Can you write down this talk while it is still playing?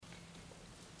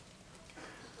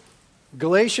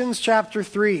Galatians chapter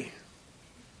 3.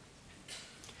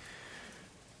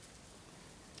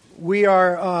 We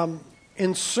are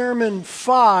in Sermon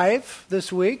 5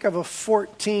 this week of a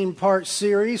 14-part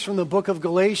series from the book of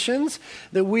Galatians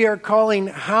that we are calling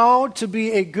How to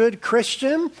Be a Good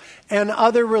Christian and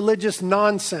Other Religious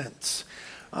Nonsense.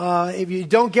 If you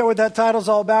don't get what that title's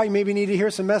all about, you maybe need to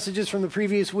hear some messages from the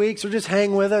previous weeks, or just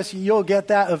hang with us. You'll get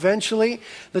that eventually.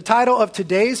 The title of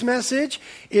today's message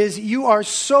is You Are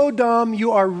So Dumb,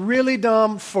 You Are Really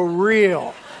Dumb for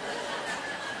Real.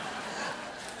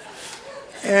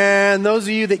 And those of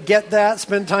you that get that,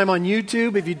 spend time on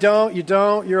YouTube. If you don't, you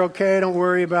don't. You're okay. Don't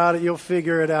worry about it. You'll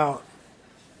figure it out.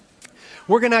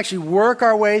 We're going to actually work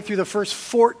our way through the first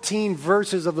 14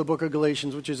 verses of the book of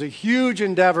Galatians, which is a huge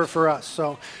endeavor for us.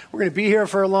 So we're going to be here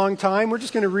for a long time. We're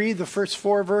just going to read the first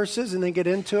 4 verses and then get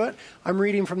into it. I'm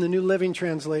reading from the New Living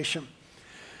Translation.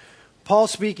 Paul,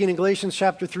 speaking in Galatians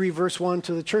chapter 3, verse 1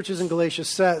 to the churches in Galatia,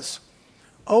 says,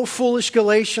 "O foolish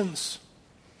Galatians,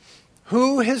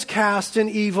 who has cast an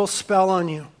evil spell on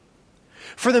you?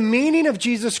 For the meaning of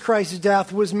Jesus Christ's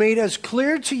death was made as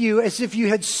clear to you as if you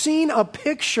had seen a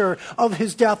picture of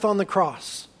his death on the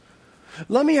cross.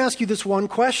 Let me ask you this one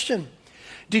question.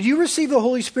 Did you receive the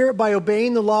Holy Spirit by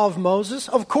obeying the law of Moses?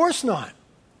 Of course not.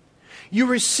 You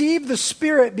received the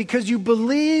Spirit because you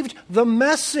believed the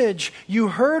message you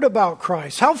heard about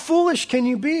Christ. How foolish can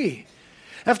you be?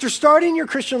 After starting your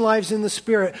Christian lives in the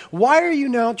Spirit, why are you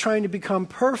now trying to become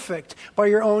perfect by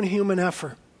your own human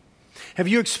effort? Have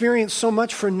you experienced so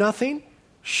much for nothing?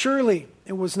 Surely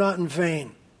it was not in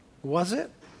vain. Was it?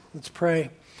 Let's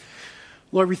pray.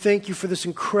 Lord, we thank you for this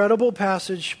incredible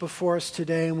passage before us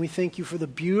today, and we thank you for the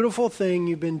beautiful thing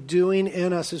you've been doing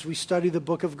in us as we study the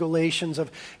book of Galatians,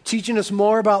 of teaching us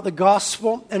more about the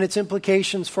gospel and its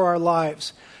implications for our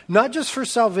lives, not just for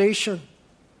salvation,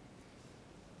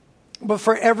 but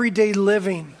for everyday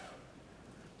living.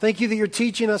 Thank you that you're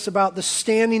teaching us about the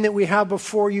standing that we have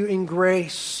before you in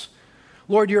grace.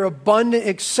 Lord, your abundant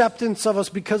acceptance of us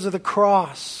because of the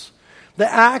cross,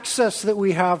 the access that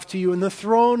we have to you and the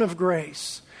throne of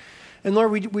grace. And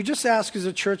Lord, we just ask as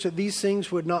a church that these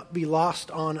things would not be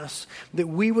lost on us, that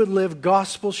we would live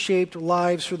gospel-shaped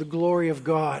lives for the glory of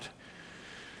God,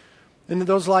 and that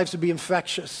those lives would be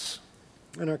infectious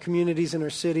in our communities, in our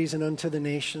cities, and unto the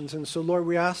nations. And so, Lord,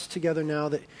 we ask together now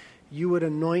that you would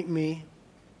anoint me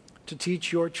to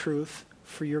teach your truth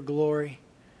for your glory,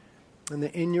 and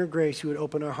that in your grace you would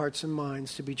open our hearts and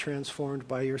minds to be transformed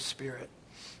by your Spirit.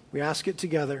 We ask it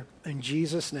together in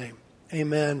Jesus' name.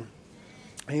 Amen.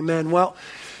 Amen. Well,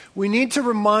 we need to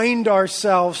remind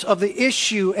ourselves of the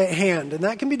issue at hand, and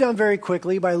that can be done very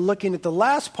quickly by looking at the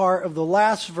last part of the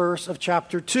last verse of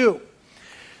chapter 2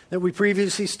 that we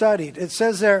previously studied. It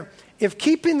says there, if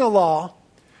keeping the law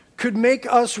could make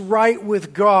us right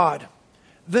with God,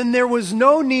 then there was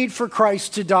no need for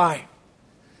Christ to die.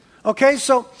 Okay,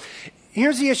 so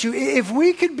here's the issue. If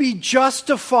we could be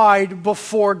justified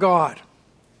before God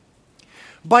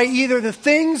by either the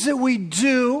things that we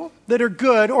do that are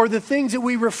good or the things that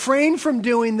we refrain from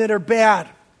doing that are bad,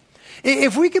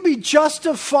 if we could be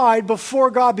justified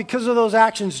before God because of those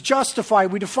actions,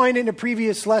 justified, we defined it in a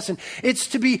previous lesson, it's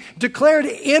to be declared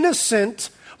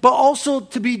innocent, but also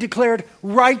to be declared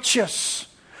righteous.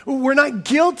 We're not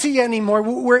guilty anymore.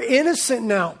 We're innocent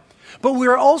now. But we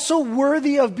are also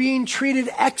worthy of being treated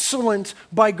excellent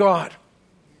by God.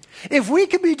 If we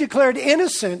could be declared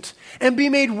innocent and be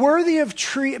made worthy of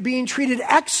being treated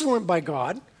excellent by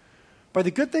God, by the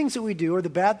good things that we do or the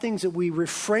bad things that we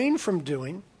refrain from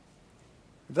doing,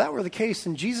 if that were the case,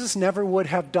 then Jesus never would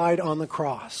have died on the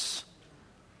cross.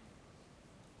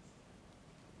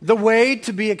 The way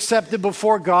to be accepted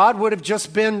before God would have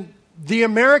just been the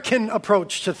American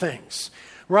approach to things,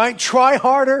 right? Try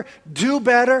harder, do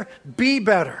better, be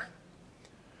better.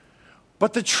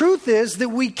 But the truth is that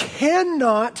we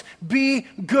cannot be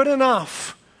good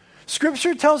enough.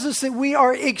 Scripture tells us that we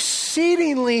are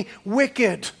exceedingly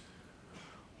wicked.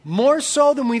 More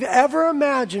so than we've ever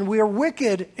imagined, we are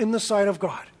wicked in the sight of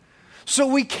God. So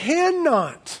we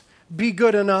cannot be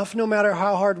good enough no matter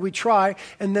how hard we try.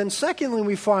 And then secondly,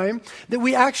 we find that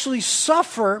we actually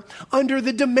suffer under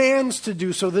the demands to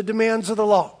do so, the demands of the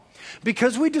law,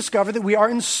 because we discover that we are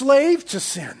enslaved to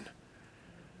sin.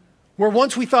 Where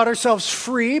once we thought ourselves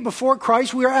free before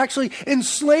Christ, we are actually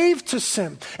enslaved to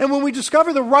sin. And when we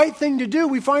discover the right thing to do,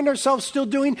 we find ourselves still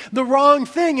doing the wrong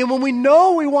thing. And when we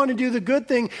know we want to do the good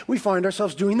thing, we find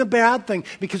ourselves doing the bad thing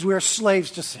because we are slaves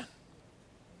to sin.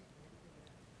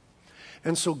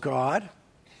 And so God,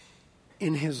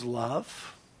 in his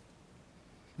love,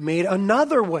 made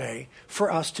another way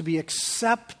for us to be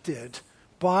accepted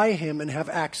by him and have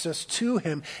access to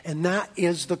him, and that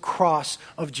is the cross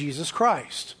of Jesus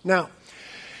Christ. Now,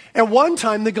 at one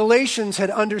time, the Galatians had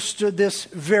understood this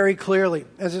very clearly.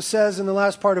 As it says in the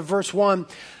last part of verse 1,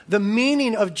 the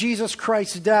meaning of Jesus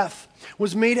Christ's death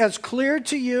was made as clear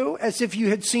to you as if you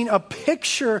had seen a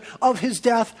picture of his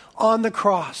death on the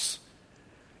cross.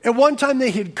 At one time,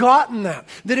 they had gotten that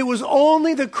it was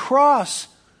only the cross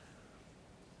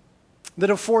that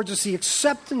affords us the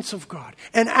acceptance of God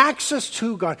and access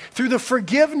to God through the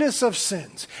forgiveness of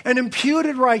sins and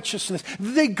imputed righteousness.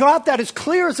 They got that as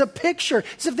clear as a picture,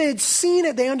 as if they had seen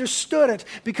it, they understood it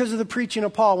because of the preaching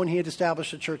of Paul when he had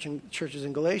established the churches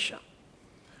in Galatia.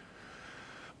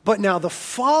 But now the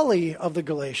folly of the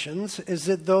Galatians is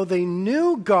that though they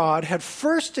knew God had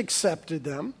first accepted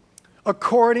them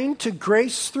according to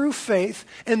grace through faith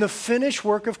in the finished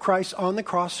work of Christ on the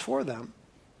cross for them,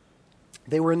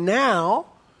 they were now,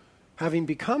 having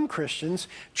become Christians,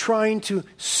 trying to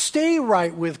stay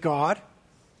right with God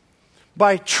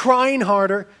by trying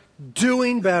harder,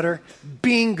 doing better,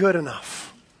 being good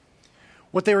enough.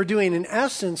 What they were doing, in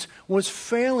essence, was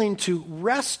failing to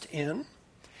rest in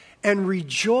and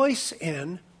rejoice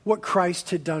in what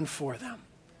Christ had done for them.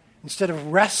 Instead of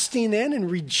resting in and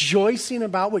rejoicing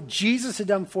about what Jesus had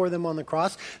done for them on the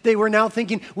cross, they were now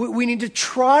thinking, we need to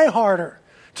try harder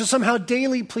to somehow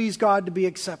daily please God to be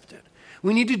accepted.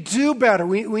 We need to do better.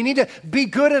 We need to be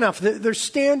good enough. There's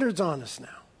standards on us now.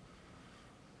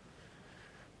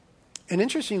 And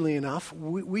interestingly enough,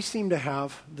 we seem to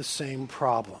have the same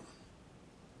problem,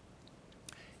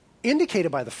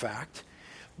 indicated by the fact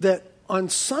that on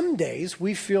some days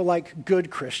we feel like good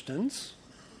Christians,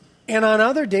 and on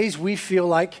other days we feel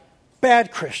like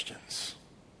bad Christians.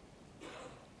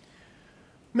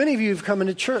 Many of you have come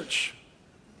into church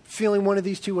feeling one of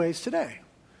these two ways today.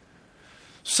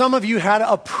 Some of you had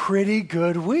a pretty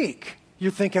good week.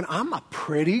 You're thinking, I'm a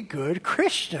pretty good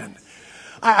Christian.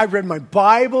 I read my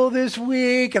Bible this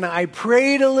week, and I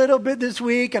prayed a little bit this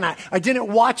week, and I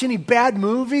didn't watch any bad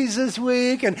movies this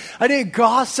week, and I didn't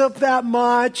gossip that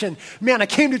much, and man, I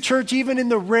came to church even in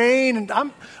the rain, and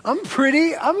I'm a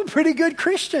pretty good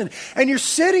Christian. And you're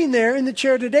sitting there in the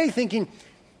chair today thinking,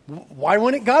 why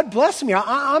wouldn't God bless me?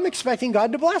 I'm expecting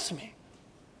God to bless me.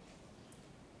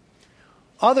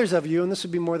 Others of you, and this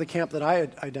would be more the camp that I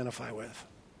identify with,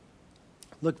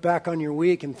 look back on your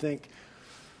week and think,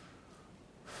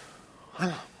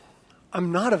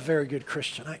 I'm not a very good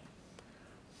Christian. I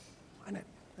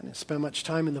didn't spend much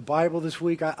time in the Bible this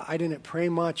week. I didn't pray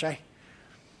much. I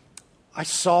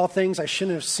saw things I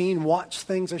shouldn't have seen, watched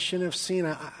things I shouldn't have seen.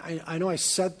 I know I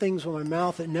said things with my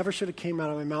mouth that never should have came out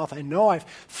of my mouth. I know I've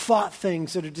thought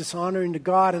things that are dishonoring to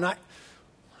God, and I'm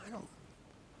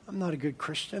not a good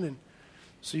Christian. And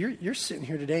so you're sitting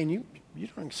here today, and you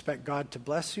don't expect God to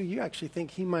bless you. You actually think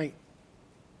he might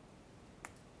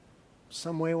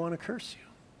some way want to curse you.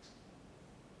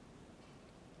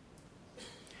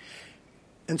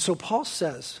 And so Paul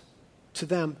says to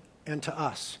them and to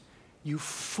us, you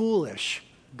foolish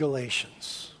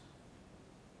Galatians.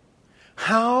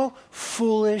 How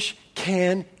foolish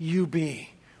can you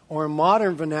be? Or in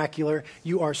modern vernacular,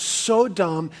 you are so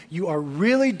dumb, you are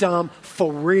really dumb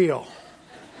for real.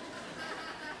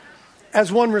 As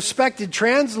one respected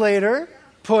translator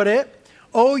put it,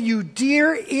 oh, you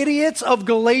dear idiots of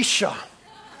Galatia,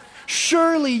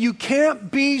 surely you can't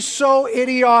be so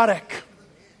idiotic.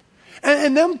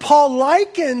 And then Paul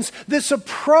likens this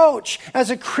approach as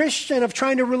a Christian of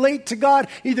trying to relate to God,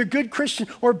 either good Christian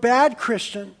or bad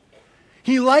Christian.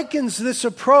 He likens this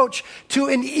approach to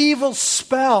an evil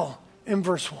spell in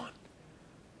verse 1.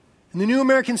 In the New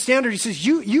American Standard, he says,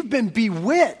 you've been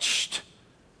bewitched.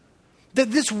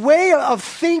 That this way of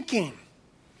thinking,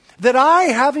 that I,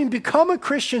 having become a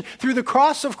Christian through the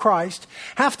cross of Christ,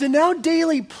 have to now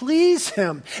daily please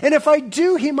him. And if I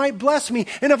do, he might bless me.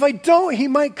 And if I don't, he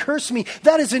might curse me.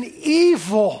 That is an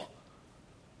evil.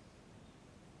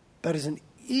 That is an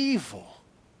evil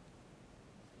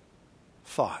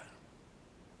thought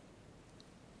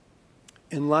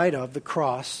in light of the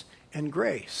cross and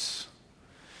grace.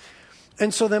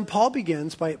 And so then Paul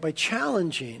begins by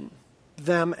challenging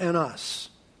them and us.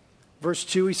 Verse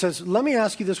 2, he says, let me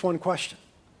ask you this one question.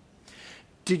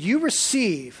 Did you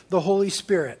receive the Holy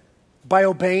Spirit by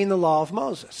obeying the law of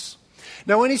Moses?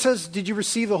 Now, when he says, did you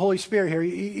receive the Holy Spirit here,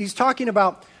 he's talking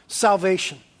about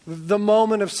salvation, the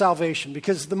moment of salvation.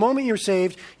 Because the moment you're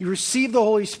saved, you receive the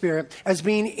Holy Spirit as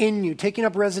being in you, taking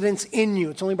up residence in you.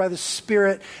 It's only by the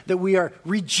Spirit that we are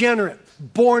regenerate,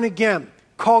 born again,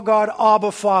 call God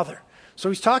Abba, Father. So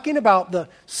he's talking about the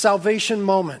salvation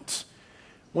moment.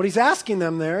 What he's asking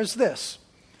them there is this.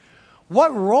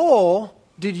 What role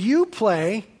did you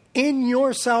play in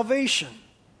your salvation.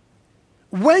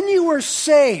 When you were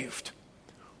saved,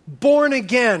 born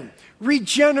again,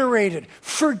 regenerated,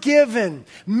 forgiven,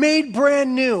 made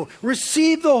brand new,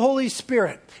 received the Holy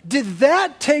Spirit, did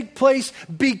that take place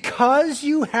because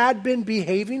you had been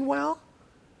behaving well?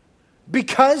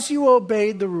 Because you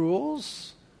obeyed the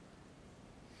rules?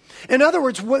 In other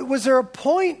words, was there a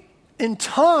point in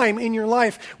time in your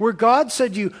life where God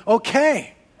said to you,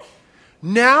 okay,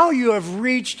 now you have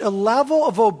reached a level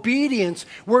of obedience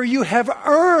where you have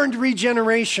earned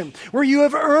regeneration, where you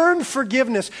have earned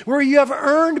forgiveness, where you have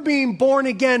earned being born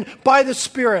again by the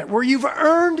Spirit, where you've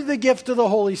earned the gift of the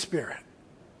Holy Spirit?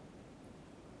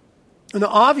 And the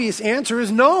obvious answer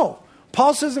is no.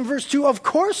 Paul says in verse 2, of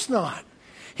course not.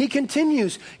 He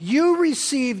continues, you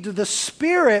received the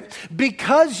Spirit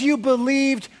because you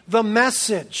believed the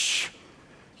message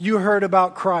you heard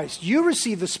about Christ. You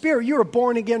received the Spirit. You were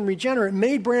born again, regenerate,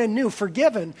 made brand new,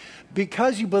 forgiven,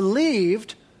 because you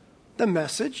believed the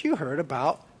message you heard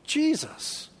about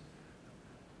Jesus,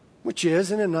 which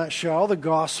is, in a nutshell, the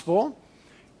gospel.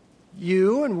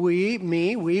 You and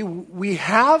we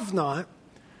have not,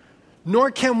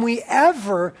 nor can we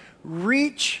ever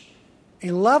reach a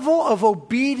level of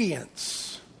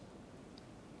obedience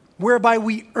whereby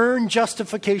we earn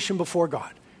justification before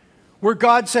God. Where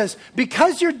God says,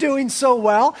 because you're doing so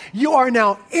well, you are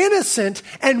now innocent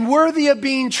and worthy of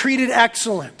being treated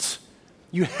excellent.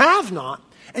 You have not,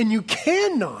 and you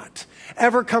cannot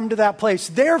ever come to that place.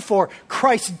 Therefore,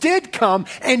 Christ did come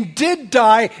and did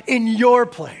die in your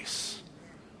place,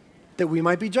 that we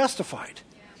might be justified,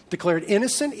 declared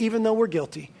innocent even though we're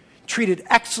guilty, treated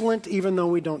excellent even though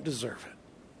we don't deserve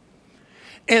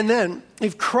it. And then,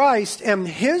 if Christ and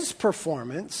his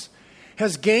performance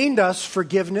has gained us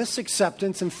forgiveness,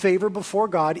 acceptance, and favor before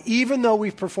God, even though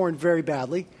we've performed very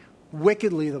badly,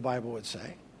 wickedly, the Bible would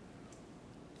say,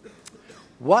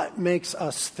 what makes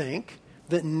us think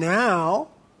that now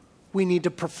we need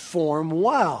to perform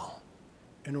well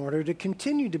in order to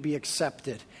continue to be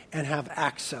accepted and have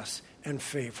access and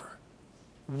favor?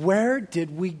 Where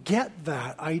did we get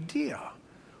that idea?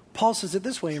 Paul says it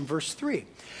this way in verse 3.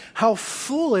 How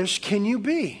foolish can you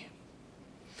be?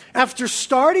 After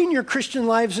starting your Christian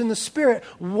lives in the Spirit,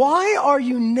 why are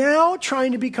you now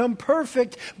trying to become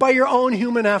perfect by your own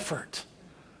human effort?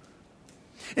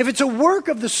 If it's a work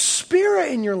of the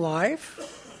Spirit in your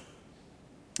life,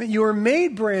 that you are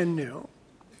made brand new,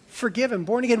 forgiven,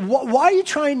 born again, why are you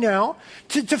trying now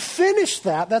to finish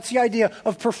that? That's the idea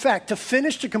of perfect, to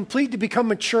finish, to complete, to become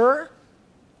mature.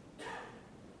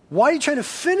 Why are you trying to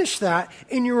finish that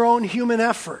in your own human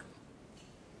effort?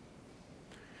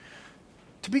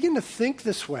 To begin to think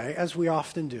this way, as we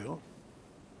often do,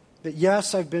 that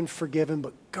yes, I've been forgiven,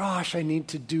 but gosh, I need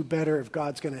to do better if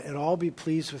God's going to at all be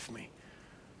pleased with me.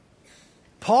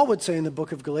 Paul would say in the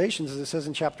book of Galatians, as it says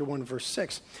in chapter 1, verse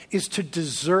 6, is to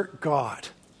desert God.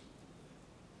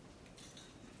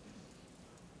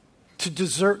 To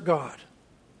desert God.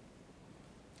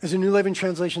 As the New Living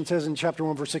Translation says in chapter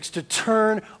 1, verse 6, to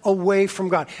turn away from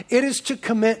God. It is to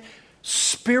commit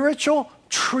spiritual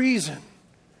treason.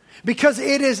 Because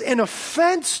it is an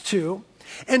offense to,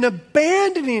 an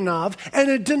abandoning of, and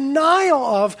a denial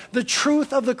of the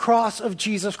truth of the cross of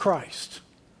Jesus Christ.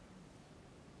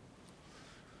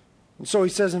 And so he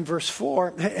says in verse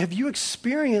 4, have you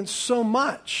experienced so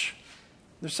much,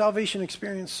 the salvation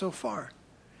experience so far,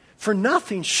 for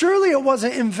nothing? Surely it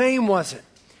wasn't in vain, was it?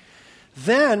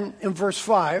 Then in verse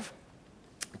 5,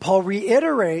 Paul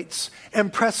reiterates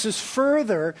and presses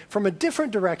further from a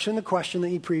different direction the question that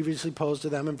he previously posed to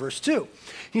them in verse 2.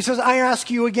 He says, I ask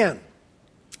you again,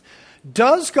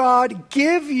 does God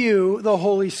give you the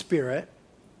Holy Spirit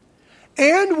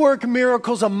and work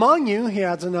miracles among you? He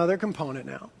adds another component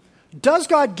now. Does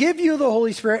God give you the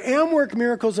Holy Spirit and work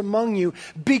miracles among you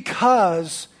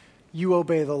because you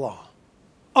obey the law?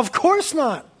 Of course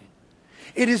not.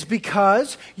 It is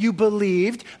because you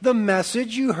believed the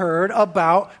message you heard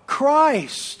about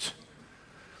Christ.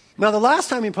 Now, the last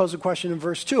time he posed a question in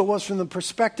verse 2, it was from the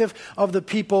perspective of the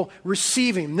people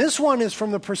receiving. This one is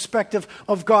from the perspective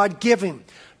of God giving.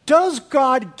 Does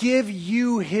God give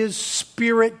you his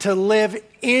Spirit to live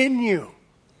in you?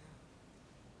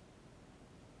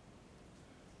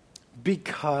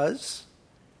 Because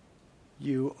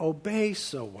you obey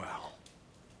so well.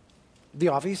 The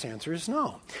obvious answer is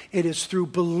no. It is through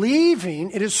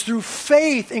believing, it is through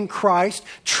faith in Christ,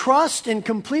 trust and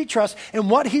complete trust in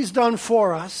what he's done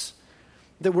for us,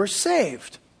 that we're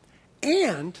saved.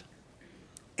 And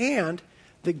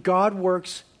that God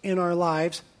works in our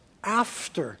lives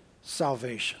after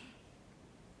salvation.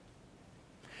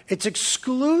 It's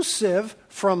exclusive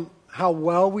from how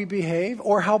well we behave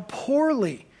or how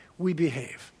poorly we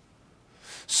behave.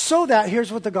 So that,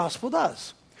 here's what the gospel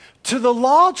does. To the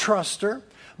law truster,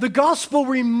 the gospel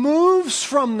removes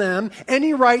from them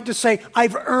any right to say,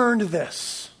 I've earned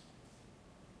this.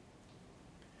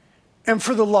 And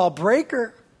for the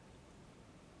lawbreaker,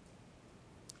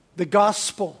 the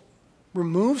gospel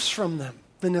removes from them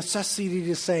the necessity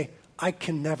to say, I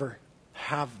can never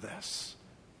have this.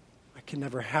 I can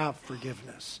never have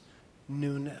forgiveness,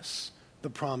 newness, the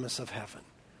promise of heaven.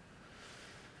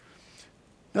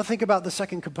 Now think about the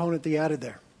second component they added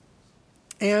there.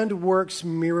 And works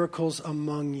miracles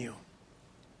among you.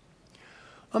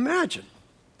 Imagine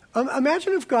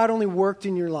if God only worked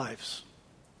in your lives.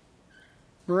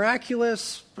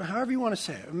 Miraculous, however you want to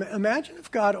say it. Imagine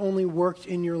if God only worked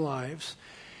in your lives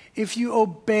if you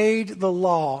obeyed the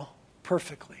law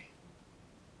perfectly.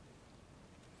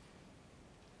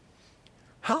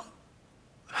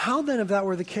 How then, if that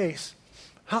were the case,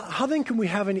 how then can we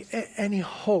have any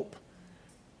hope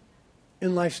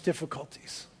in life's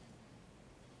difficulties?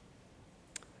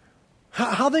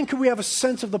 How then can we have a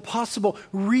sense of the possible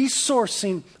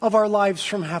resourcing of our lives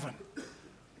from heaven?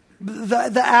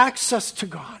 The access to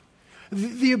God,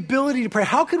 the ability to pray.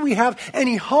 How could we have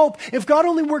any hope if God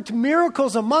only worked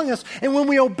miracles among us and when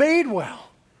we obeyed well?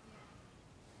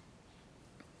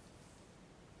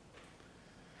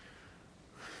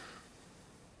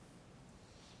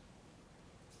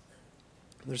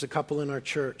 There's a couple in our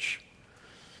church.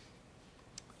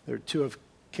 They're two of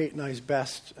Kate and I's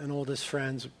best and oldest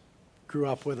friends. Grew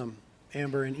up with them,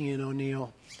 Amber and Ian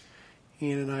O'Neill.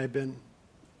 Ian and I have been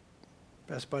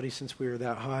best buddies since we were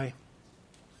that high.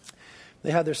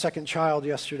 They had their second child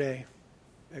yesterday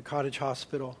at Cottage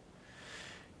Hospital,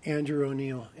 Andrew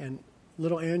O'Neill. And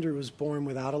little Andrew was born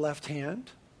without a left hand.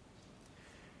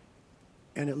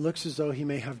 And it looks as though he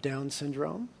may have Down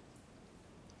syndrome.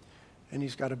 And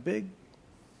he's got a big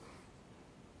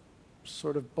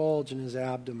sort of bulge in his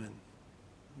abdomen.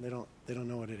 They don't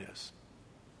know what it is.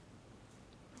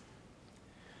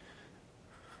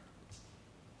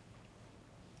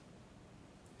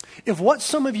 If what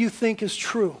some of you think is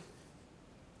true,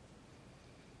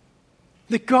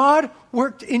 that God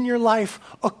worked in your life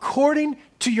according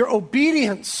to your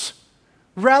obedience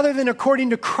rather than according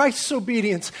to Christ's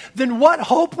obedience, then what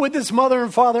hope would this mother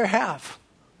and father have?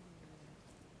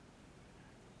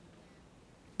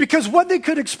 Because what they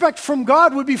could expect from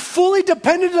God would be fully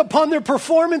dependent upon their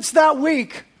performance that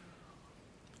week.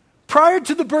 Prior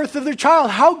to the birth of their child,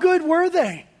 how good were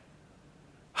they?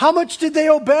 How much did they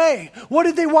obey? What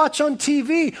did they watch on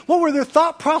TV? What were their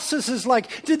thought processes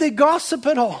like? Did they gossip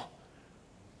at all?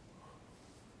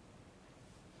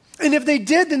 And if they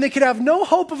did, then they could have no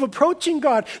hope of approaching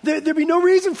God. There'd be no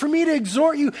reason for me to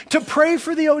exhort you to pray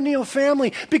for the O'Neill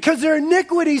family because their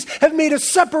iniquities have made a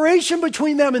separation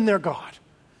between them and their God.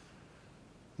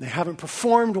 They haven't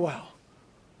performed well.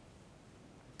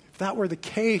 If that were the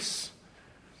case,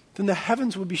 then the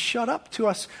heavens would be shut up to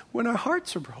us when our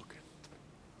hearts are broken.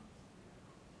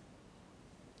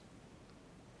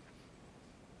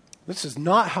 This is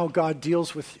not how God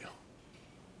deals with you.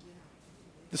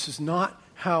 This is not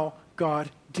how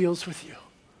God deals with you.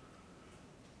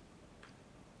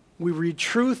 We read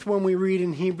truth when we read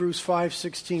in Hebrews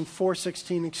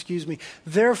 4:16,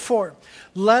 Therefore,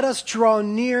 let us draw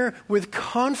near with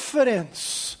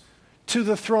confidence to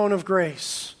the throne of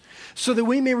grace, so that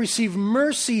we may receive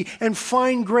mercy and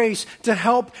find grace to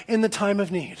help in the time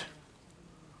of need.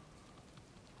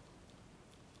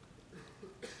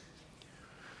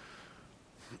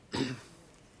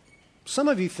 Some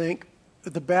of you think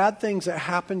that the bad things that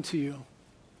happen to you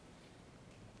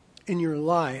in your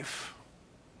life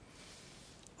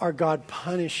are God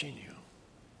punishing you.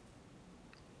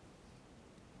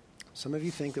 Some of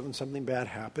you think that when something bad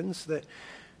happens, that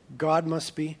God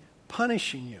must be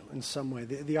punishing you in some way.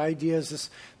 The idea is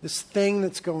this thing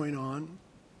that's going on.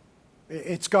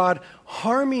 It's God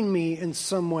harming me in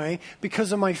some way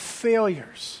because of my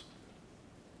failures.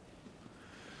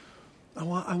 I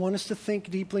want us to think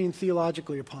deeply and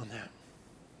theologically upon that.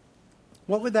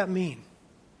 What would that mean?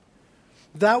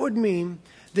 That would mean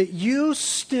that you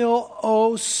still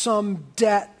owe some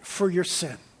debt for your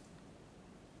sin.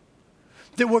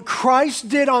 That what Christ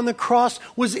did on the cross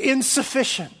was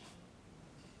insufficient.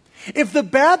 If the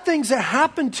bad things that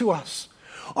happen to us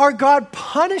are God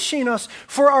punishing us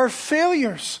for our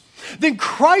failures, then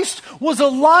Christ was a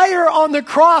liar on the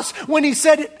cross when he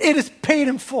said it is paid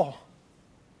in full.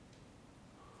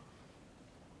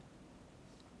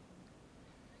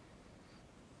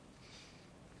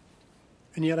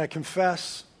 And yet I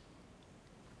confess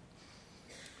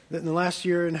that in the last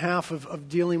year and a half of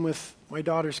dealing with my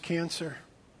daughter's cancer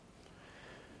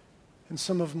and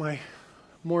some of my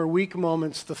more weak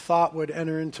moments, the thought would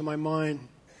enter into my mind,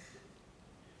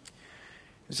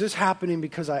 is this happening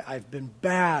because I've been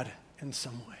bad in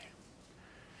some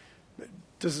way?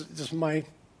 Does my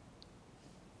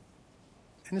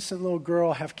innocent little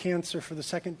girl have cancer for the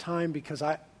second time because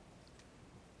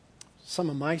some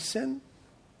of my sins,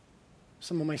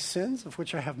 of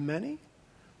which I have many?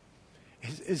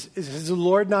 Has the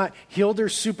Lord not healed her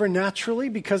supernaturally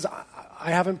because I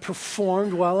haven't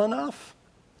performed well enough?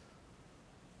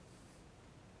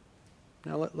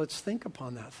 Now let's think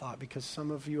upon that thought, because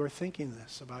some of you are thinking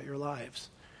this about your lives.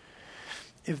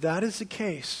 If that is the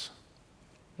case,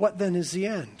 what then is the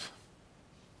end?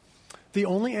 The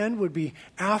only end would be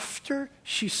after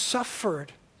she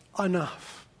suffered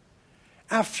enough,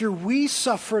 after we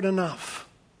suffered enough,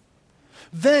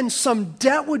 then some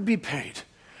debt would be paid.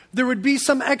 There would be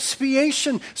some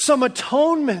expiation, some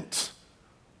atonement.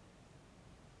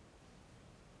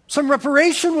 Some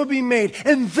reparation would be made.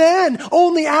 And then,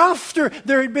 only after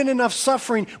there had been enough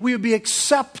suffering, we would be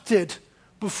accepted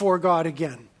before God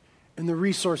again. And the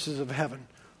resources of heaven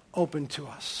open to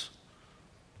us.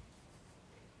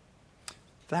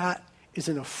 That is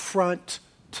an affront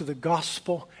to the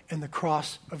gospel and the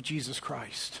cross of Jesus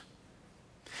Christ.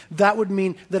 That would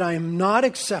mean that I am not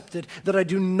accepted, that I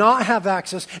do not have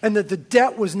access, and that the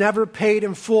debt was never paid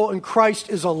in full, and Christ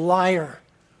is a liar.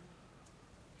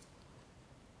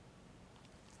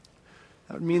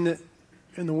 That would mean that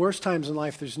in the worst times in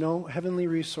life, there's no heavenly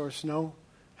resource, no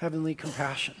heavenly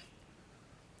compassion.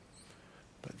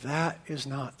 But that is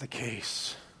not the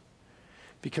case.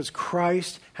 Because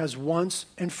Christ has once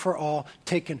and for all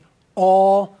taken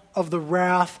all of the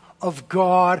wrath of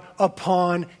God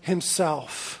upon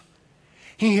himself.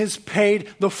 He has paid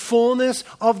the fullness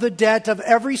of the debt of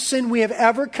every sin we have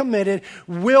ever committed,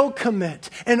 will commit,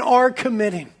 and are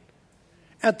committing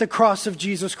at the cross of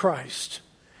Jesus Christ.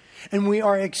 And we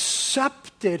are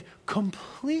accepted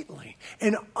completely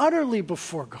and utterly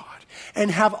before God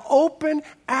and have open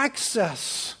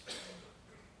access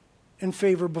and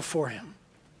favor before him,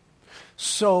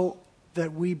 so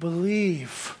that we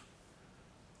believe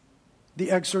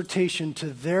the exhortation to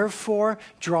therefore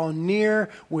draw near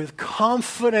with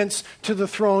confidence to the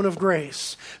throne of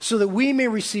grace, so that we may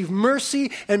receive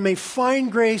mercy and may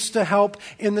find grace to help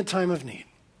in the time of need.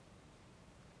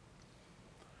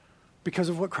 Because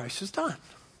of what Christ has done.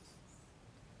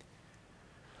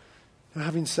 Now,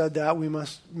 having said that, we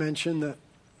must mention that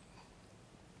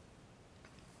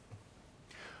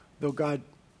though God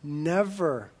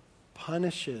never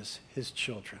punishes his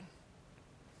children,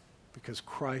 because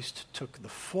Christ took the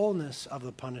fullness of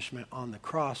the punishment on the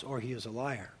cross, or he is a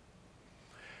liar,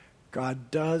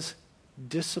 God does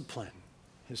discipline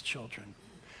his children.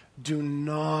 Do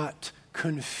not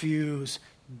confuse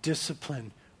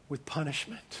discipline with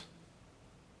punishment.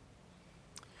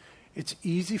 It's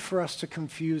easy for us to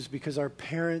confuse because our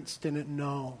parents didn't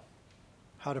know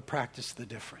how to practice the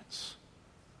difference.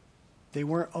 They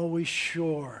weren't always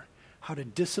sure how to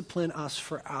discipline us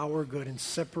for our good and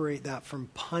separate that from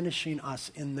punishing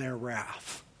us in their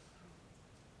wrath.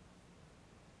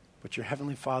 But your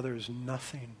Heavenly Father is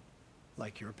nothing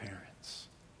like your parents.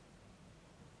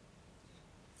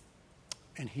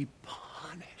 And he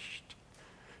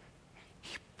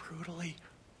brutally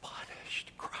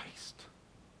punished Christ,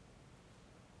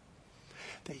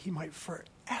 that he might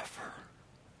forever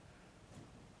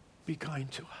be kind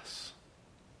to us.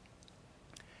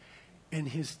 And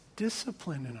his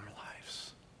discipline in our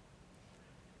lives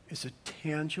is a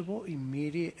tangible,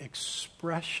 immediate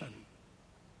expression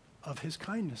of his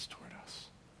kindness toward us.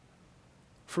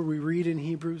 For we read in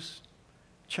Hebrews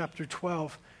chapter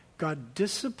 12, God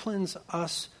disciplines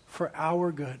us for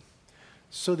our good,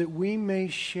 so that we may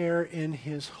share in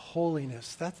his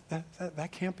holiness.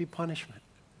 That can't be punishment.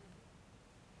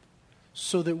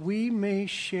 So that we may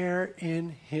share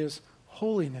in his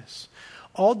holiness.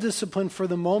 All discipline for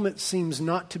the moment seems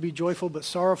not to be joyful but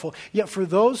sorrowful. Yet for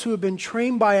those who have been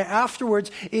trained by it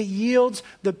afterwards, it yields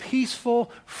the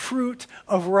peaceful fruit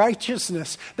of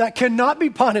righteousness. That cannot be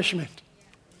punishment.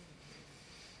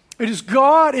 It is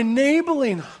God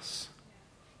enabling us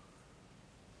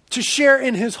to share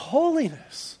in his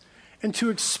holiness and to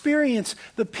experience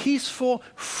the peaceful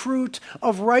fruit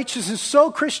of righteousness.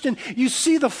 So, Christian, you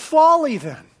see the folly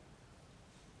then.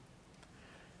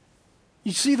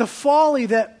 You see the folly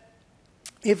that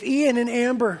if Ian and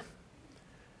Amber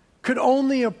could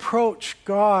only approach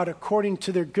God according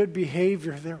to their good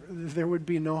behavior, there would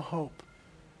be no hope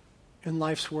in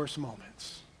life's worst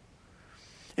moments.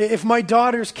 If my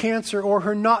daughter's cancer or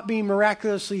her not being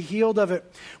miraculously healed of it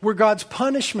were God's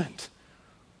punishment,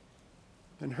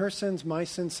 then her sins, my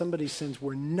sins, somebody's sins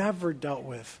were never dealt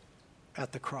with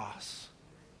at the cross.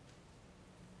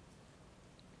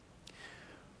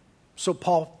 So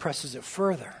Paul presses it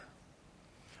further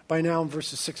by now in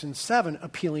verses 6 and 7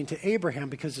 appealing to Abraham,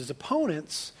 because his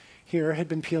opponents here had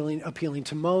been appealing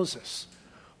to Moses.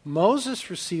 Moses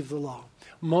received the law.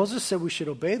 Moses said we should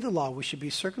obey the law. We should be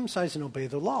circumcised and obey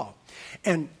the law.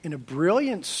 And in a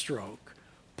brilliant stroke,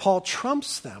 Paul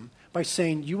trumps them by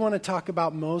saying, you want to talk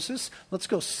about Moses? Let's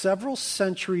go several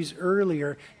centuries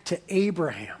earlier to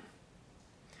Abraham.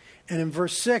 And in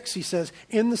verse 6, he says,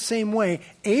 in the same way,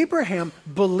 Abraham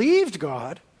believed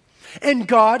God, and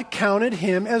God counted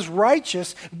him as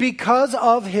righteous because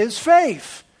of his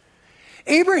faith.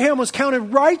 Abraham was counted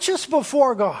righteous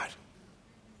before God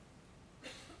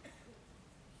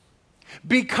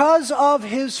because of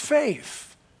his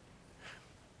faith.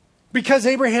 Because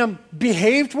Abraham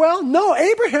behaved well? No,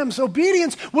 Abraham's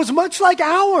obedience was much like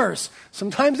ours.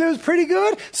 Sometimes it was pretty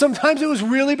good, sometimes it was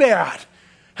really bad.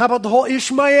 How about the whole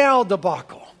Ishmael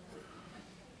debacle?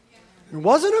 It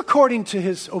wasn't according to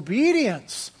his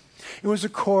obedience. It was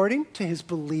according to his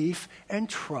belief and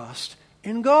trust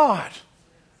in God.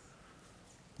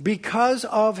 Because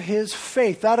of his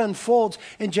faith. That unfolds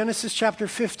in Genesis chapter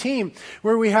 15,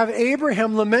 where we have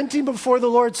Abraham lamenting before the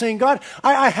Lord, saying, God,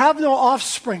 I have no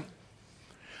offspring.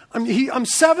 I'm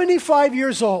 75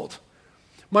 years old.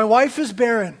 My wife is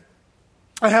barren.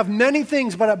 I have many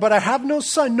things, but I have no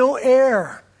son, no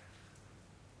heir.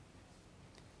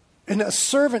 And a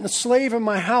servant, a slave in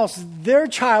my house, their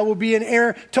child will be an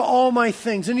heir to all my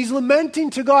things. And he's lamenting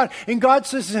to God. And God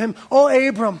says to him, oh,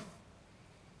 Abram,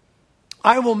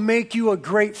 I will make you a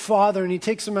great father. And he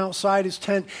takes him outside his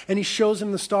tent and he shows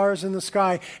him the stars in the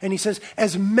sky. And he says,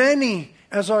 as many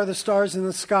as are the stars in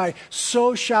the sky,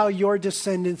 so shall your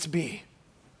descendants be.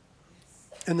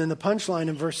 And then the punchline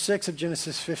in verse 6 of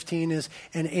Genesis 15 is,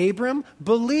 and Abram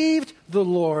believed the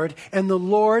Lord, and the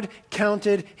Lord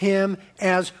counted him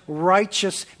as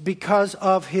righteous because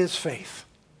of his faith.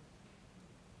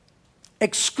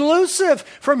 Exclusive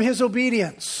from his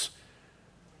obedience.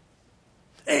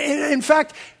 In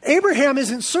fact, Abraham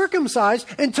isn't circumcised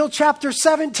until chapter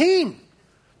 17,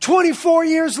 24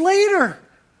 years later.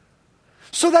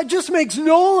 So that just makes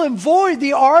null and void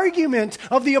the argument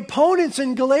of the opponents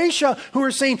in Galatia who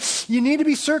are saying, you need to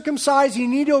be circumcised, you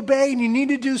need to obey, and you need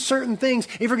to do certain things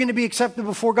if you're going to be accepted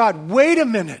before God. Wait a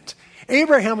minute.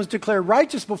 Abraham was declared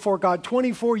righteous before God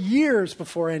 24 years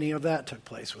before any of that took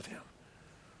place with him.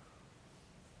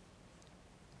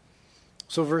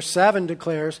 So verse 7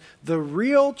 declares, the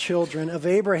real children of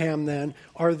Abraham then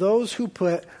are those who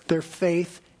put their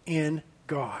faith in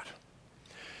God.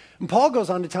 And Paul goes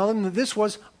on to tell them that this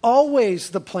was always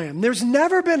the plan. There's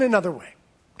never been another way.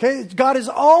 Okay? God has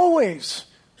always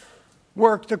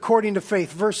worked according to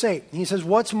faith. Verse 8, he says,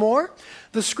 what's more?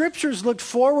 The scriptures looked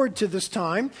forward to this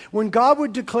time when God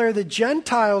would declare the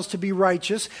Gentiles to be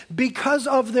righteous because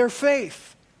of their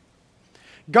faith.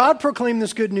 God proclaimed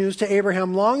this good news to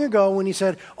Abraham long ago when he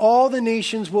said, all the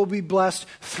nations will be blessed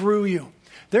through you.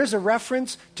 There's a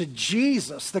reference to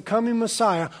Jesus, the coming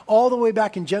Messiah, all the way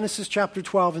back in Genesis chapter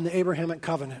 12 in the Abrahamic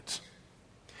covenant.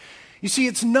 You see,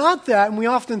 it's not that, and we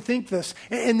often think this.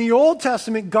 In the Old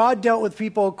Testament, God dealt with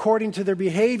people according to their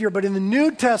behavior, but in the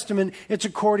New Testament, it's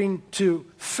according to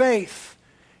faith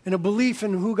and a belief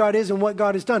in who God is and what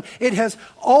God has done. It has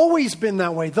always been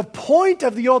that way. The point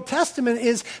of the Old Testament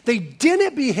is they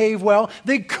didn't behave well.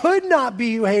 They could not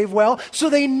behave well. So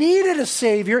they needed a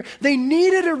Savior. They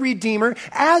needed a Redeemer,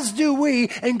 as do we.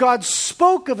 And God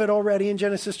spoke of it already in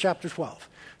Genesis chapter 12.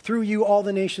 Through you, all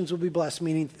the nations will be blessed,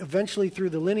 meaning eventually through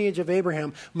the lineage of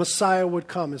Abraham, Messiah would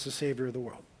come as the Savior of the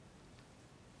world.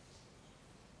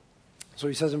 So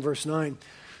he says in verse 9,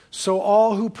 so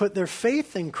all who put their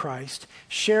faith in Christ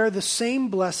share the same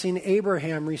blessing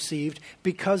Abraham received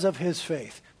because of his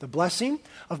faith. The blessing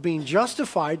of being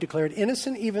justified, declared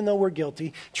innocent even though we're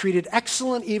guilty, treated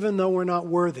excellent even though we're not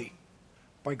worthy,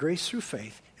 by grace through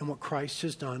faith in what Christ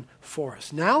has done for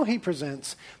us. Now he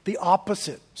presents the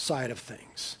opposite side of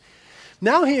things.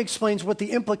 Now he explains what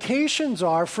the implications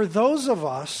are for those of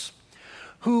us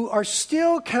who are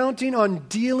still counting on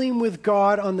dealing with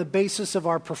God on the basis of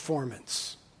our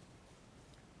performance.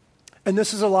 And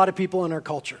this is a lot of people in our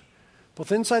culture,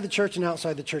 both inside the church and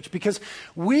outside the church, because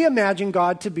we imagine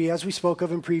God to be, as we spoke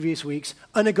of in previous weeks,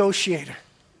 a negotiator.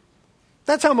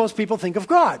 That's how most people think of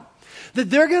God. That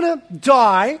they're going to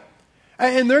die,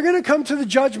 and they're going to come to the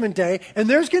judgment day, and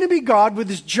there's going to be God with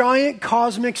this giant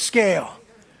cosmic scale.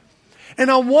 And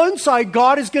on one side,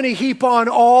 God is going to heap on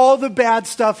all the bad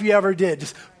stuff you ever did.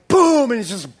 Just boom, and it's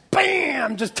just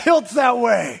bam, just tilts that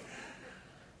way.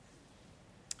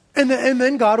 And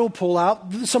then God will pull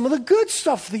out some of the good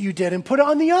stuff that you did and put it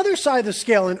on the other side of the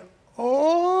scale. And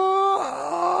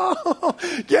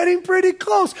getting pretty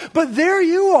close. But there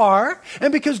you are.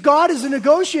 And because God is a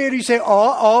negotiator, you say,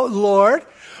 oh, Lord,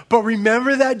 but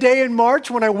remember that day in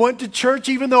March when I went to church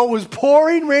even though it was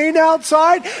pouring rain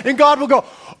outside? And God will go,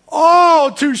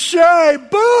 oh, touche,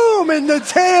 boom, and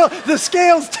the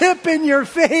scales tip in your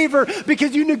favor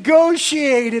because you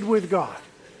negotiated with God.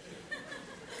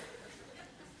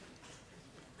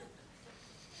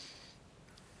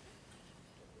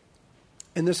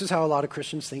 And this is how a lot of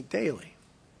Christians think daily.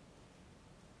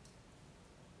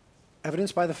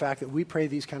 Evidenced by the fact that we pray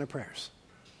these kind of prayers.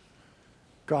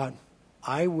 God,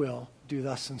 I will do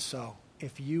thus and so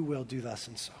if you will do thus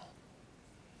and so.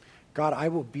 God, I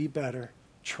will be better,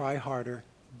 try harder,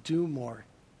 do more,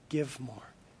 give more.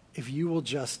 If you will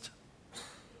just,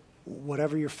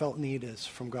 whatever your felt need is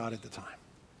from God at the time.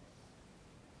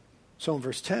 So in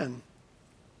verse 10,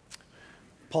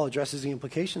 Paul addresses the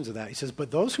implications of that. He says, but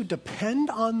those who depend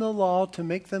on the law to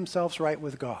make themselves right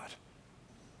with God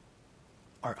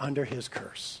are under his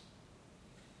curse.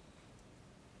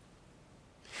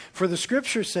 For the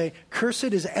scriptures say, cursed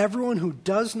is everyone who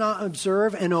does not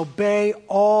observe and obey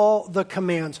all the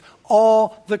commands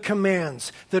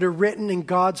that are written in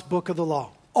God's book of the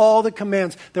law. All the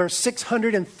commands. There are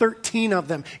 613 of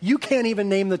them. You can't even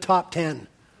name the top 10.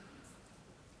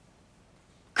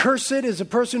 Cursed is a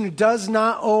person who does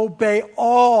not obey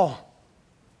all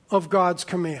of God's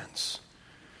commands.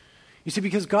 You see,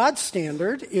 because God's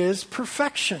standard is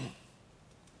perfection.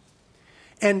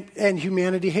 And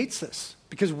humanity hates this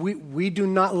because we do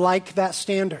not like that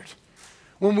standard.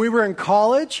 When we were in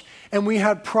college and we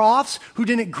had profs who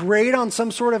didn't grade on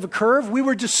some sort of a curve, we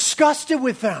were disgusted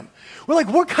with them. We're like,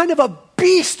 what kind of a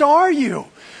beast are you?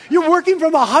 You're working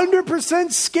from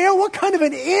 100% scale. What kind of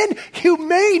an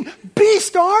inhumane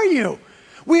beast are you?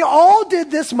 We all did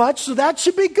this much, so that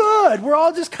should be good. We're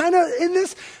all just kind of in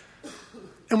this.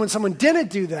 And when someone didn't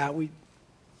do that, we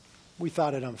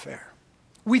thought it unfair.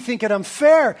 We think it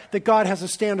unfair that God has a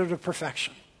standard of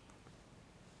perfection.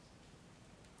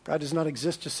 God does not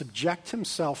exist to subject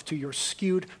himself to your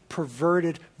skewed,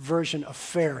 perverted version of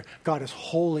fair. God is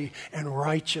holy and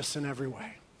righteous in every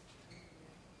way.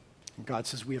 And God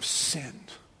says we have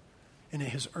sinned, and it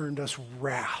has earned us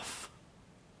wrath.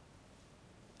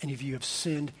 And if you have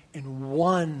sinned in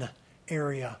one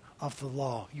area of the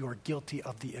law, you are guilty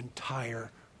of the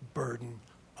entire burden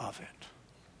of it.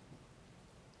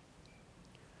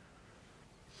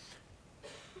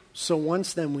 So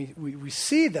once then we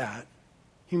see that,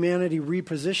 humanity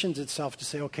repositions itself to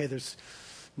say, okay, there's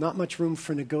not much room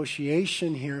for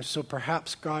negotiation here, so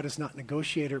perhaps God is not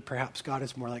negotiator, perhaps God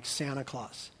is more like Santa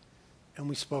Claus. And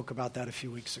we spoke about that a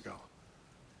few weeks ago.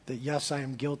 That yes, I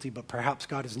am guilty, but perhaps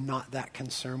God is not that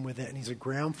concerned with it, and he's a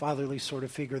grandfatherly sort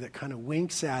of figure that kind of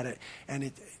winks at it, and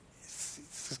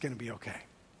it's going to be okay.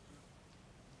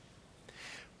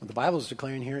 What the Bible is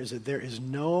declaring here is that there is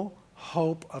no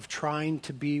hope of trying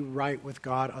to be right with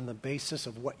God on the basis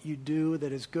of what you do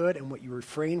that is good and what you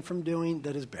refrain from doing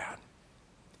that is bad.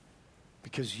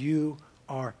 Because you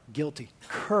are guilty,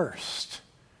 cursed,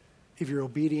 if your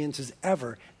obedience is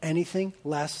ever anything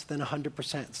less than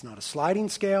 100%. It's not a sliding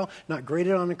scale, not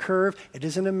graded on a curve. It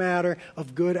isn't a matter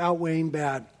of good outweighing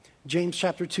bad. James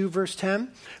chapter 2, verse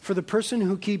 10, for the person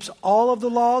who keeps all of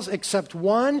the laws except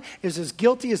one is as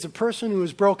guilty as the person who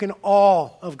has broken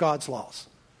all of God's laws.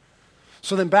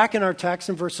 So then back in our text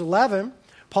in verse 11,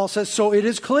 Paul says, so it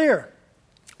is clear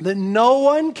that no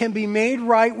one can be made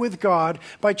right with God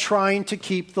by trying to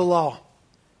keep the law.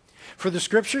 For the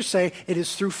scriptures say it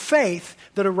is through faith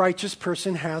that a righteous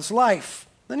person has life.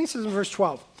 Then he says in verse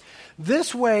 12,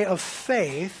 this way of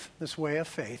faith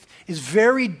is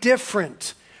very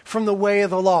different from the way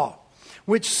of the law,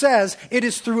 which says it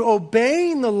is through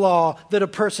obeying the law that a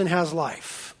person has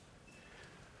life.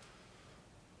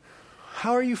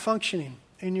 How are you functioning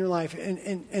in your life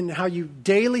and how you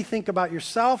daily think about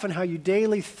yourself and how you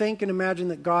daily think and imagine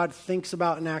that God thinks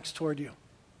about and acts toward you?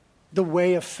 The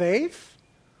way of faith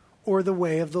or the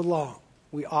way of the law?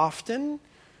 We often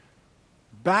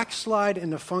backslide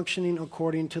into functioning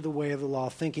according to the way of the law,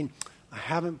 thinking, I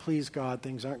haven't pleased God,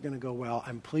 things aren't going to go well.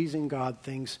 I'm pleasing God,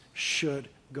 things should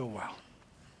go well.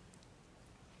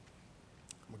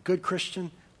 I'm a good Christian,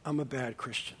 I'm a bad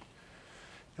Christian.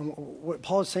 And what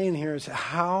Paul is saying here is,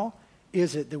 how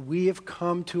is it that we have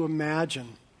come to imagine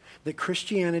that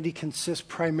Christianity consists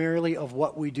primarily of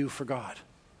what we do for God?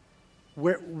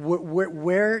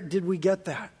 Where did we get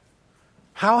that?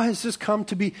 How has this come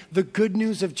to be the good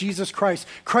news of Jesus Christ?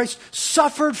 Christ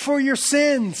suffered for your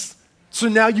sins, so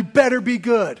now you better be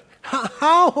good.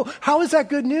 How is that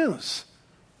good news?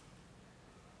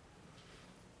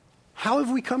 How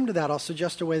have we come to that? I'll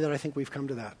suggest a way that I think we've come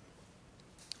to that.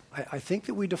 I think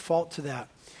that we default to that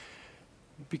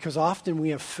because often we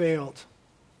have failed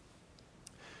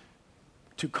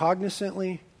to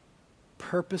cognizantly,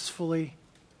 purposefully,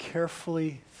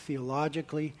 carefully,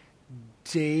 theologically,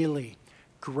 daily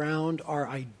ground our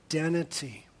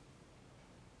identity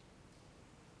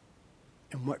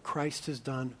in what Christ has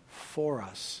done for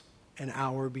us and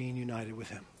our being united with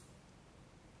him,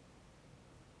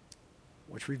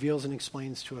 which reveals and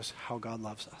explains to us how God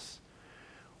loves us.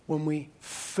 When we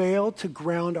fail to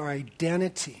ground our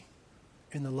identity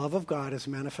in the love of God as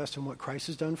manifest in what Christ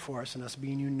has done for us and us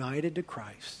being united to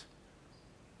Christ,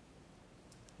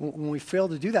 when we fail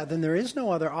to do that, then there is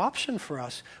no other option for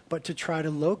us but to try to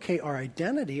locate our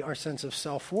identity, our sense of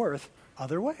self-worth,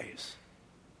 other ways.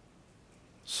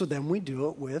 So then we do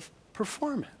it with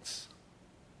performance.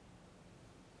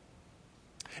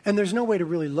 And there's no way to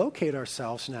really locate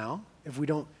ourselves now if we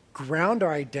don't ground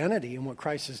our identity in what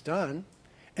Christ has done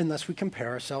unless we compare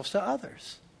ourselves to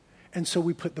others. And so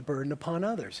we put the burden upon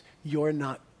others. You're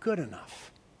not good enough.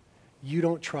 You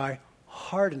don't try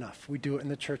hard enough. We do it in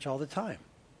the church all the time.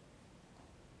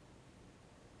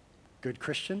 Good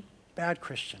Christian, bad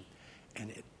Christian.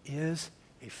 And it is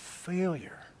a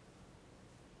failure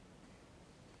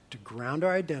to ground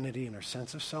our identity and our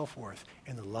sense of self-worth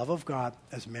in the love of God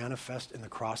as manifest in the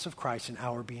cross of Christ and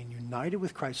our being united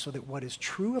with Christ so that what is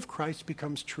true of Christ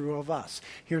becomes true of us.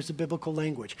 Here's the biblical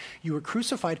language. You were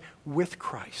crucified with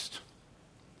Christ.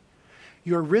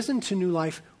 You are risen to new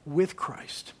life with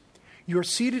Christ. You are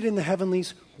seated in the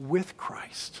heavenlies with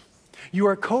Christ. You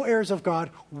are co-heirs of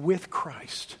God with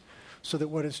Christ so that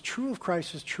what is true of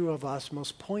Christ is true of us.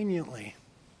 Most poignantly,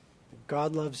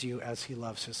 God loves you as he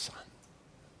loves his Son.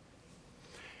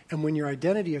 And when your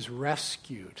identity is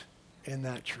rescued in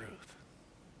that truth,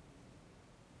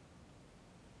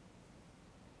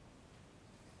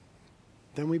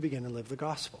 then we begin to live the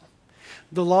gospel.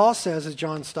 The law says, as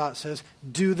John Stott says,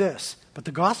 do this. But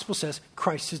the gospel says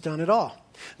Christ has done it all.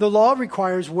 The law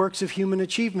requires works of human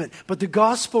achievement, but the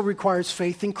gospel requires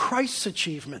faith in Christ's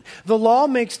achievement. The law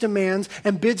makes demands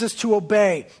and bids us to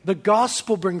obey. The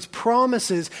gospel brings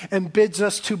promises and bids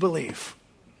us to believe.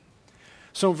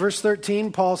 So in verse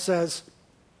 13, Paul says,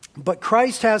 but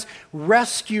Christ has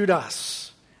rescued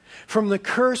us from the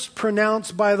curse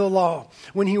pronounced by the law.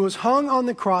 When he was hung on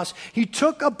the cross, he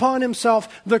took upon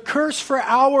himself the curse for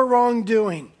our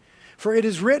wrongdoing. For it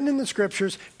is written in the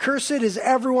scriptures, cursed is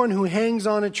everyone who hangs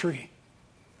on a tree.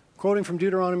 Quoting from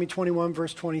Deuteronomy 21,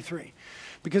 verse 23.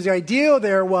 Because the idea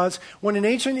there was when an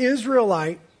ancient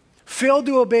Israelite failed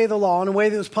to obey the law in a way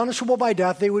that was punishable by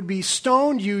death, they would be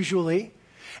stoned usually,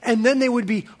 and then they would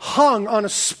be hung on a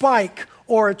spike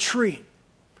or a tree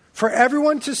for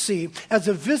everyone to see as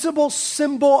a visible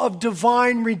symbol of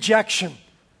divine rejection.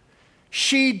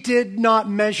 She did not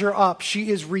measure up. She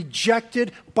is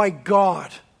rejected by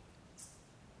God.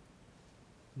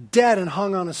 Dead and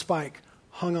hung on a spike,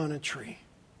 hung on a tree.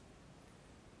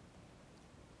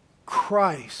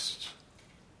 Christ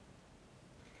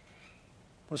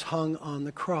was hung on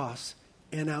the cross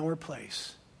in our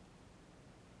place.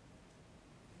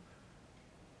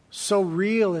 So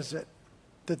real is it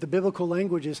that the biblical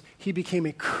language is he became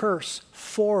a curse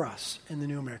for us in the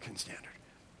New American Standard.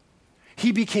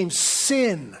 He became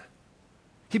sin.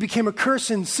 He became a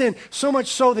curse in sin, so much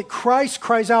so that Christ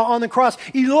cries out on the cross,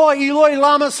 Eloi, Eloi,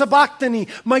 lama sabachthani,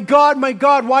 my God,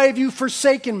 why have you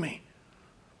forsaken me?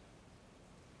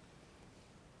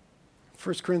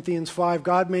 1 Corinthians 5,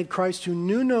 God made Christ who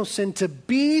knew no sin to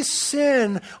be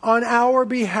sin on our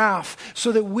behalf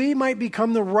so that we might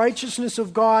become the righteousness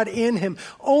of God in him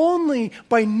only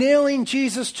by nailing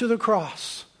Jesus to the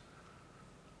cross.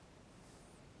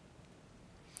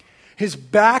 His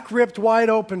back ripped wide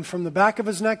open from the back of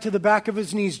his neck to the back of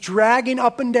his knees, dragging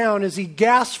up and down as he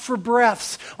gasped for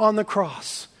breaths on the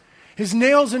cross. His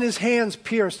nails in his hands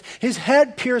pierced, his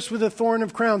head pierced with a thorn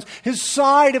of crowns, his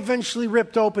side eventually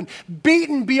ripped open,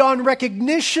 beaten beyond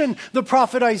recognition, the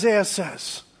prophet Isaiah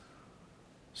says.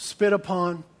 Spit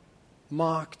upon,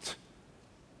 mocked,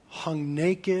 hung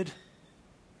naked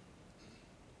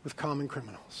with common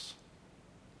criminals.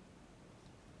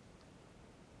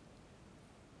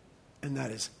 And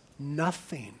that is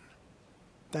nothing.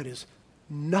 That is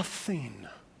nothing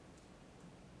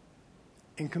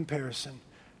in comparison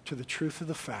to the truth of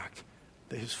the fact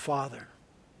that his Father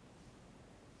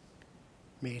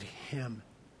made him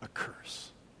a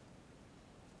curse,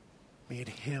 made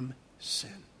him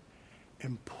sin,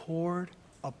 and poured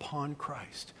upon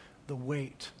Christ the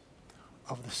weight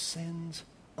of the sins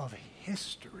of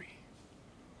history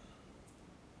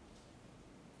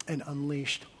and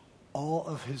unleashed all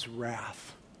of his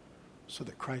wrath so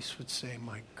that Christ would say,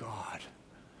 my God,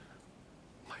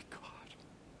 my God.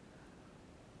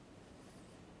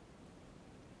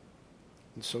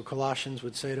 And so Colossians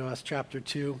would say to us, chapter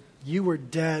 2, you were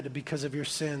dead because of your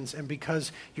sins and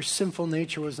because your sinful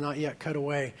nature was not yet cut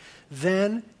away.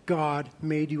 Then God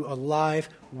made you alive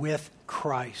with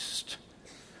Christ.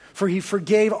 For he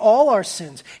forgave all our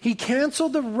sins. He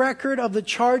canceled the record of the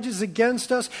charges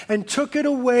against us and took it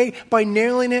away by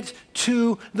nailing it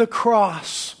to the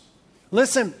cross.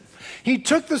 Listen, he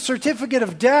took the certificate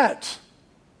of debt,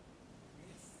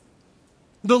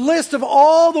 the list of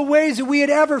all the ways that we had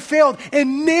ever failed,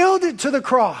 and nailed it to the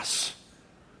cross.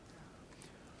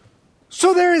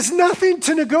 So there is nothing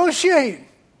to negotiate.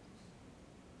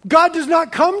 God does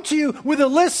not come to you with a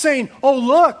list saying, oh,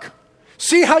 look,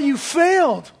 see how you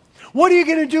failed. What are you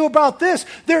going to do about this?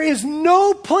 There is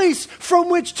no place from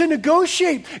which to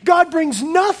negotiate. God brings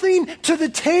nothing to the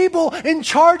table and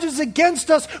charges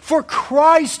against us, for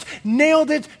Christ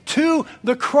nailed it to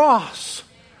the cross.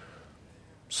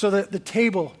 So that the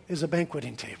table is a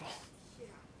banqueting table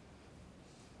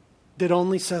that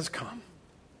only says come.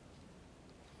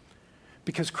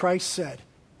 Because Christ said,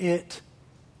 it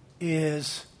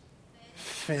is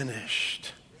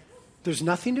finished. There's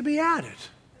nothing to be added.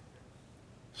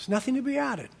 There's nothing to be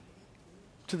added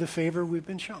to the favor we've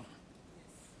been shown.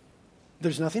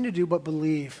 There's nothing to do but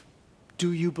believe.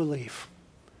 Do you believe?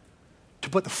 To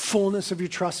put the fullness of your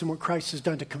trust in what Christ has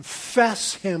done, to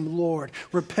confess him, Lord,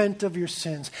 repent of your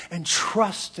sins, and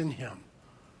trust in him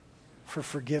for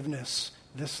forgiveness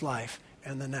this life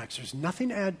and the next. There's nothing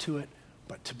to add to it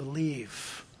but to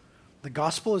believe. The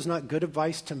gospel is not good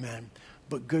advice to men,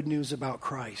 but good news about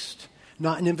Christ.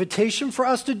 Not an invitation for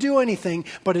us to do anything,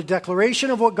 but a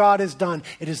declaration of what God has done.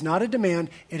 It is not a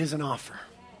demand, it is an offer.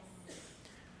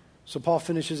 So Paul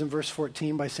finishes in verse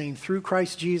 14 by saying, through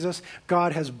Christ Jesus,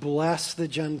 God has blessed the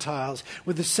Gentiles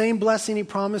with the same blessing he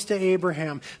promised to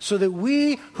Abraham, so that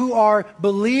we who are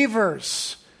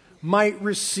believers might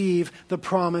receive the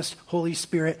promised Holy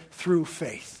Spirit through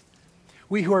faith.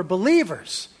 We who are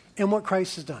believers in what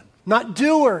Christ has done, not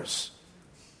doers,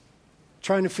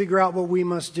 trying to figure out what we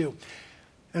must do.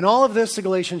 And all of this the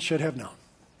Galatians should have known.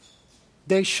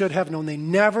 They should have known. They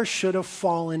never should have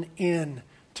fallen in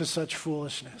to such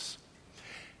foolishness.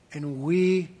 And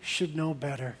we should know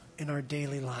better in our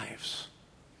daily lives.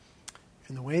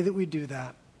 And the way that we do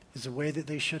that is the way that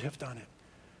they should have done it.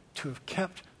 To have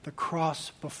kept the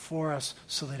cross before us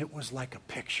so that it was like a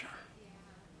picture.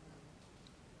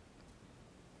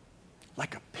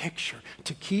 Like a picture,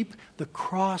 to keep the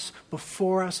cross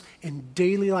before us in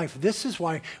daily life. This is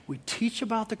why we teach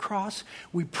about the cross,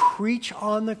 we preach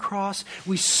on the cross,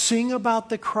 we sing about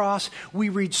the cross, we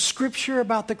read scripture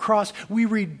about the cross, we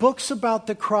read books about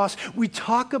the cross, we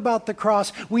talk about the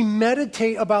cross, we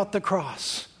meditate about the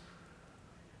cross.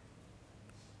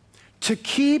 To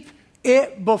keep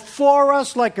it before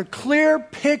us like a clear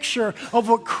picture of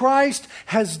what Christ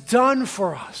has done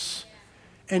for us.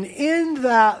 And in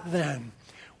that, then,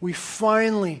 we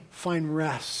finally find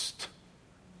rest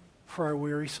for our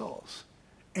weary souls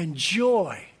and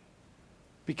joy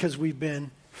because we've been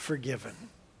forgiven.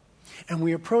 And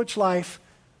we approach life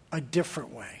a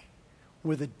different way,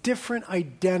 with a different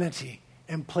identity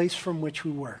and place from which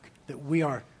we work, that we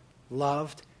are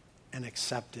loved and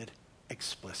accepted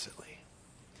explicitly.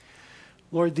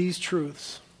 Lord, these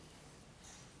truths,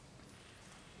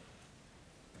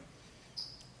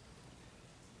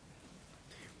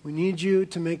 we need you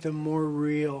to make them more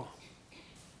real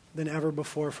than ever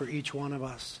before for each one of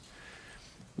us.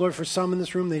 Lord, for some in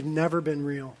this room, they've never been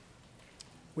real.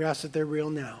 We ask that they're real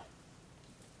now.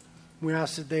 We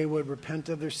ask that they would repent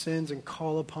of their sins and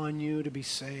call upon you to be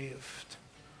saved.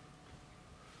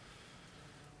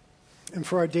 And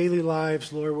for our daily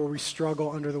lives, Lord, where we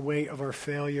struggle under the weight of our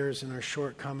failures and our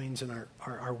shortcomings and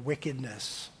our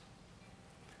wickedness,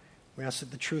 we ask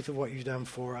that the truth of what you've done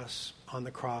for us on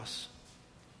the cross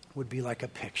would be like a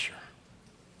picture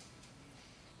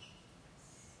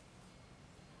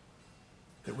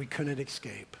that we couldn't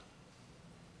escape.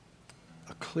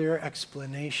 A clear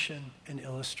explanation and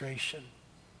illustration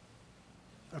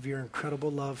of your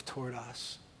incredible love toward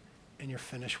us and your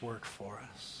finished work for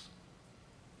us.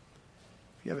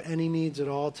 If you have any needs at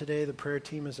all today, the prayer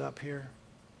team is up here.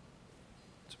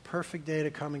 It's a perfect day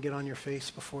to come and get on your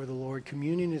face before the Lord.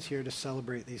 Communion is here to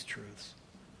celebrate these truths.